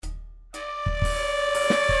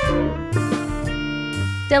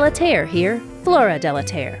Delaterre here, Flora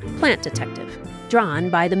Delaterre, plant detective. Drawn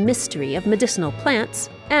by the mystery of medicinal plants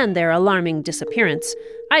and their alarming disappearance,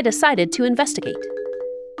 I decided to investigate.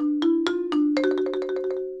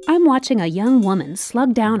 I'm watching a young woman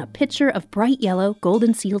slug down a pitcher of bright yellow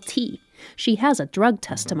Goldenseal tea. She has a drug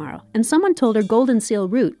test tomorrow, and someone told her Goldenseal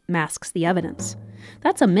root masks the evidence.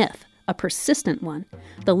 That's a myth, a persistent one.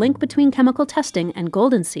 The link between chemical testing and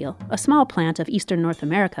Goldenseal, a small plant of eastern North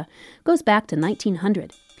America, goes back to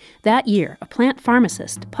 1900. That year, a plant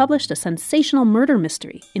pharmacist published a sensational murder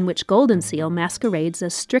mystery in which Goldenseal masquerades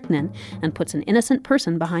as strychnine and puts an innocent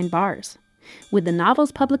person behind bars. With the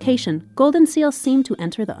novel's publication, Goldenseal seemed to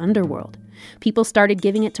enter the underworld. People started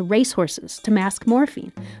giving it to racehorses to mask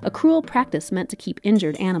morphine, a cruel practice meant to keep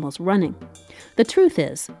injured animals running. The truth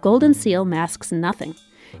is, Goldenseal masks nothing.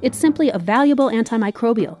 It's simply a valuable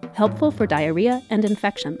antimicrobial, helpful for diarrhea and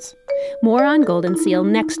infections. More on Goldenseal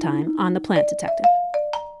next time on The Plant Detective.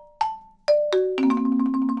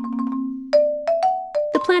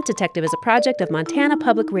 The Plant Detective is a project of Montana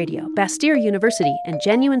Public Radio, Bastyr University, and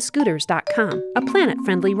GenuineScooters.com, a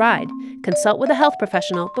planet-friendly ride. Consult with a health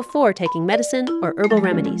professional before taking medicine or herbal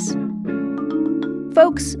remedies.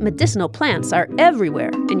 Folks, medicinal plants are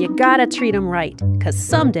everywhere, and you gotta treat them right, 'cause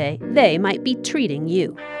someday they might be treating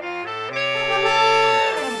you.